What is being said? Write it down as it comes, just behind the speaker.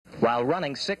while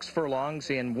running 6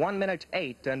 furlongs in 1 minute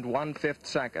 8 1/5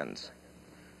 seconds.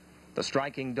 The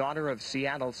striking daughter of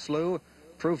Seattle Slew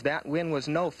proved that win was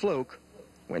no fluke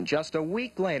when just a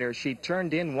week later she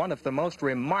turned in one of the most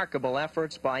remarkable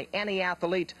efforts by any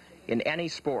athlete in any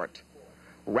sport,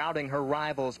 routing her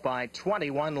rivals by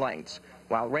 21 lengths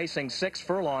while racing 6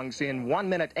 furlongs in 1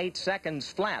 minute 8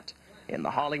 seconds flat in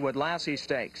the Hollywood Lassie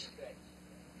Stakes.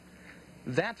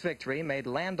 That victory made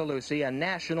Landaluce a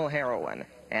national heroine,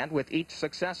 and with each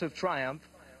successive triumph,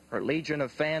 her legion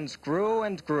of fans grew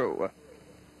and grew.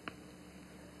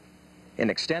 In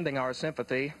extending our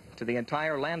sympathy to the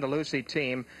entire Landaluce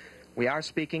team, we are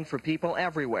speaking for people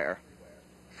everywhere,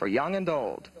 for young and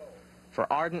old,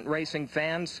 for ardent racing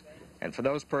fans, and for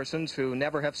those persons who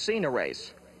never have seen a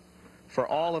race, for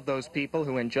all of those people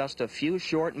who in just a few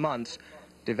short months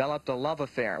developed a love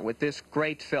affair with this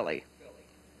great filly.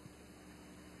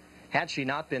 Had she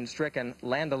not been stricken,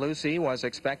 Landaluce was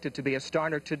expected to be a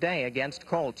starter today against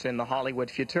Colts in the Hollywood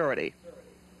Futurity.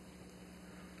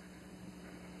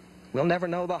 We'll never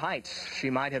know the heights she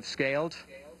might have scaled,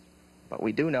 but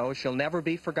we do know she'll never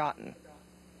be forgotten.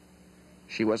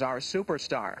 She was our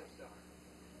superstar.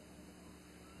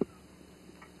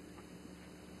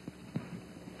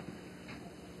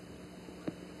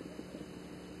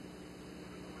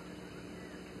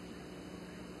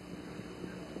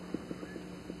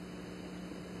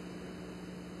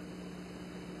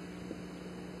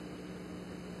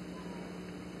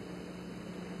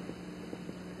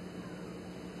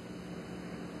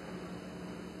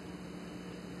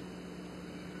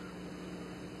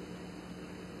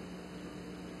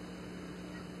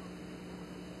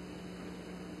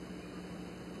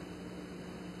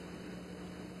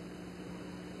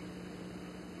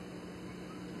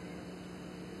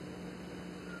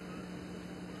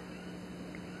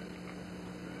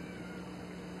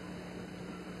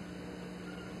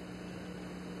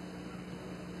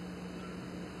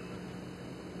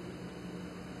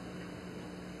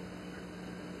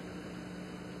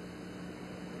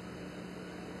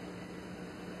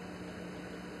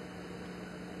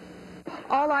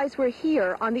 All eyes were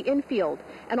here on the infield,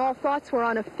 and all thoughts were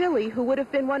on a filly who would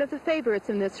have been one of the favorites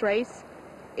in this race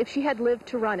if she had lived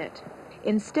to run it.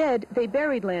 Instead, they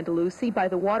buried Landaluce by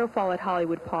the waterfall at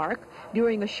Hollywood Park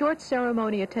during a short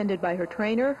ceremony attended by her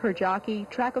trainer, her jockey,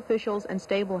 track officials, and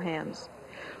stable hands.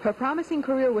 Her promising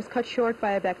career was cut short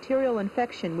by a bacterial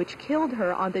infection which killed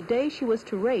her on the day she was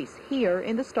to race here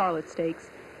in the Starlet Stakes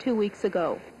 2 weeks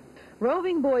ago.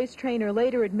 Roving Boys trainer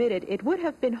later admitted it would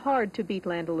have been hard to beat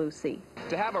Landaluce.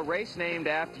 To have a race named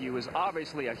after you is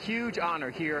obviously a huge honor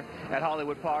here at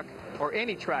Hollywood Park, or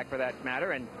any track for that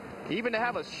matter, and even to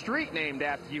have a street named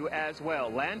after you as well,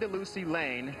 Landaluce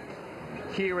Lane,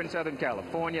 here in Southern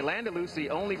California. Landaluce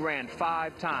only ran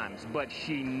 5 times, but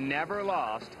she never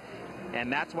lost,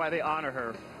 and that's why they honor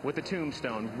her with a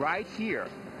tombstone right here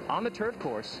on the turf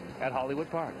course at Hollywood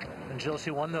Park. And Jill,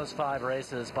 she won those 5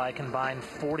 races by a combined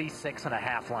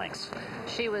 46.5 lengths.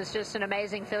 She was just an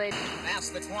amazing filly.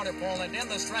 Past the quarter pole and in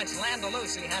the stretch,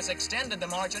 Landaluce has extended the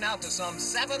margin out to some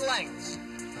 7 lengths.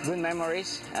 Good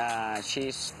memories.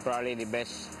 She's probably the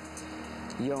best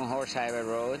young horse I ever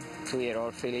rode,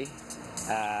 2-year-old filly.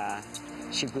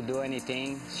 She could do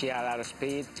anything. She had a lot of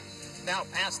speed. Now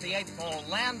past the 8th pole,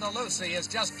 Landaluce is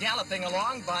just galloping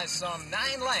along by some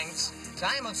 9 lengths.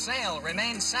 Time of Sale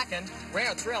remains second.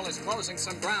 Rare Thrill is closing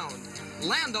some ground.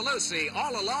 Landaluce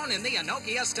all alone in the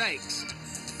Anokia Stakes.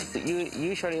 You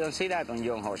usually don't see that on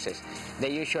young horses.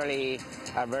 They usually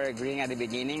are very green at the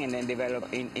beginning and then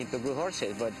develop into good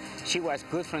horses, but she was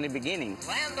good from the beginning.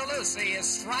 Landaluce is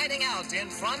striding out in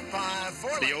front by 4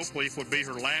 lengths. The Oak Leaf would be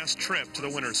her last trip to the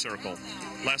winner's circle.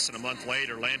 Less than a month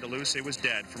later, Landaluce was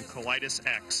dead from colitis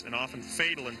X, an often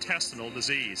fatal intestinal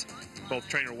disease. Both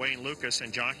trainer Wayne Lukas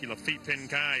and jockey Lafitte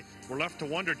Pincaille were left to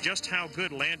wonder just how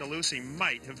good Landaluce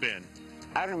might have been.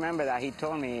 I remember that he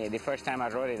told me the first time I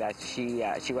rode it that she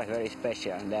was very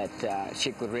special, that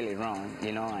she could really run,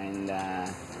 you know, and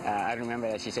I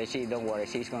remember that she said, don't worry,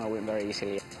 she's going to win very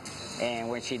easily. And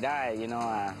when she died, it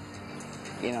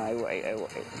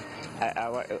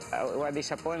was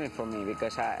disappointing for me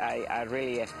because I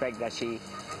really expect that she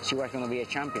was going to be a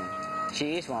champion.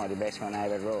 She is one of the best one I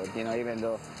ever rode, even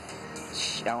though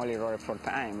I only rode it 4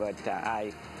 times, but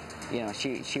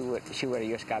she would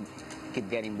just keep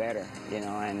getting better,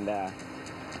 and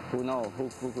who knows,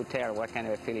 who could tell what kind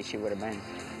of a filly she would have been.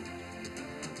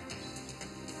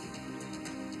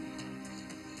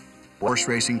 Horse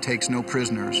racing takes no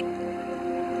prisoners.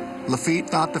 Lafitte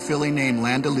thought the filly named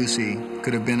Landaluce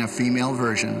could have been a female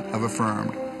version of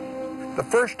Affirmed. The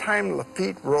first time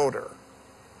Lafitte rode her,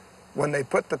 when they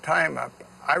put the time up,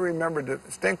 I remember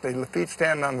distinctly Lafitte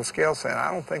standing on the scale saying,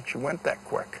 I don't think she went that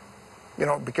quick, you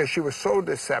know, because she was so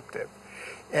deceptive.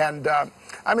 And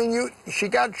I mean, she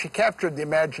captured the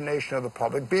imagination of the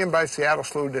public. Being by Seattle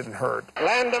Slew didn't hurt.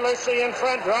 Landaluce in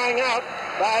front, drawing out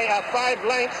by 5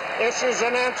 lengths. Issues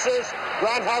and answers.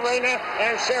 Grand Harena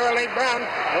and Shirley Lee Brown.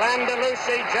 Landaluce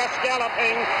just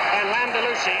galloping, and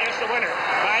Landaluce is the winner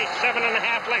by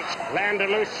 7.5 lengths.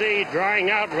 Landaluce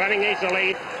drawing out, running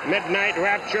easily. Midnight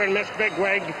Rapture and Miss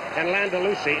Bigwig, and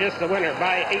Landaluce is the winner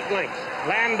by 8 lengths.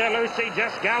 Landaluce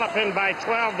just galloping by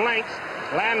 12 lengths.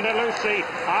 Landaluce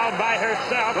all by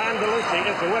herself.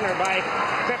 Landaluce is the winner by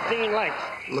 15 lengths.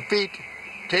 Lafitte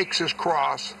takes his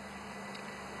cross,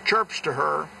 chirps to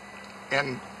her,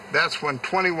 and that's when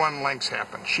 21 lengths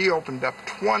happened. She opened up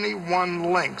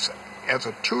 21 lengths as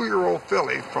a 2-year-old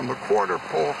filly from the quarter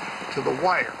pole to the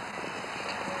wire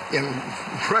in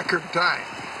record time.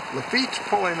 Lafitte's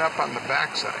pulling up on the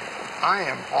backside. I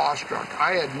am awestruck.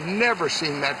 I had never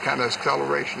seen that kind of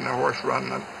acceleration in a horse run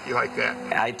like that.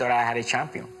 I thought I had a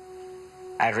champion.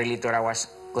 I really thought I was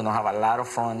going to have a lot of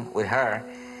fun with her.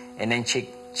 And then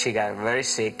she got very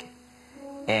sick,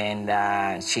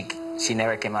 and she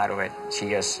never came out of it. She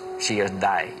just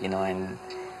died, you know, and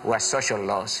it was such a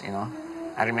loss, you know.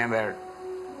 I remember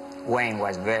Wayne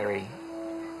was very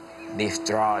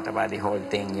distraught about the whole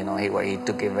thing, you know. He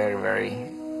took it very, very,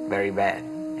 very bad.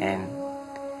 And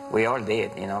we all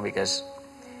did, you know, because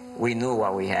we knew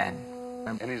what we had.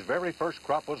 And his very first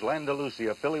crop was Landaluce,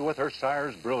 a filly with her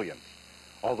sire's brilliance.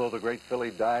 Although the great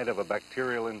filly died of a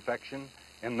bacterial infection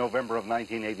in November of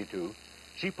 1982,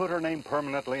 she put her name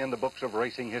permanently in the books of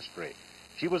racing history.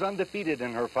 She was undefeated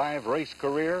in her 5-race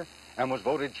career and was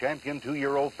voted champion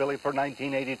 2-year-old filly for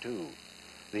 1982.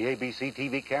 The ABC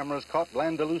TV cameras caught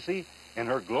Landaluce in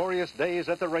her glorious days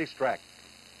at the racetrack.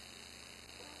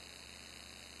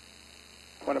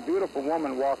 When a beautiful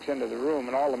woman walks into the room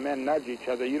and all the men nudge each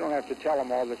other, you don't have to tell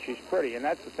them all that she's pretty, and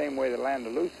that's the same way that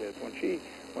Landaluce is.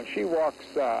 When she walks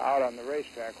out on the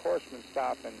racetrack, horsemen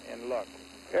stop and look.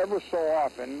 Ever so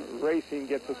often, racing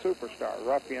gets a superstar.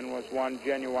 Ruffian was one,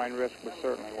 Genuine Risk was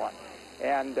certainly one.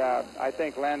 And I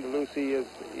think Landaluce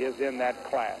is in that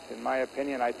class. In my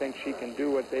opinion, I think she can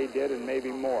do what they did and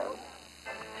maybe more.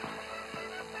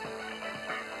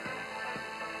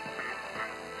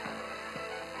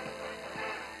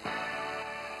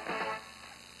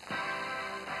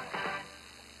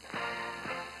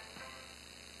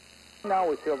 Now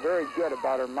we feel very good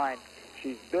about her mind.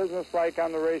 She's businesslike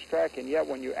on the racetrack, and yet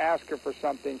when you ask her for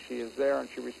something, she is there and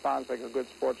she responds like a good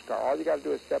sports car. All you got to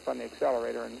do is step on the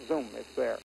accelerator and zoom, it's there.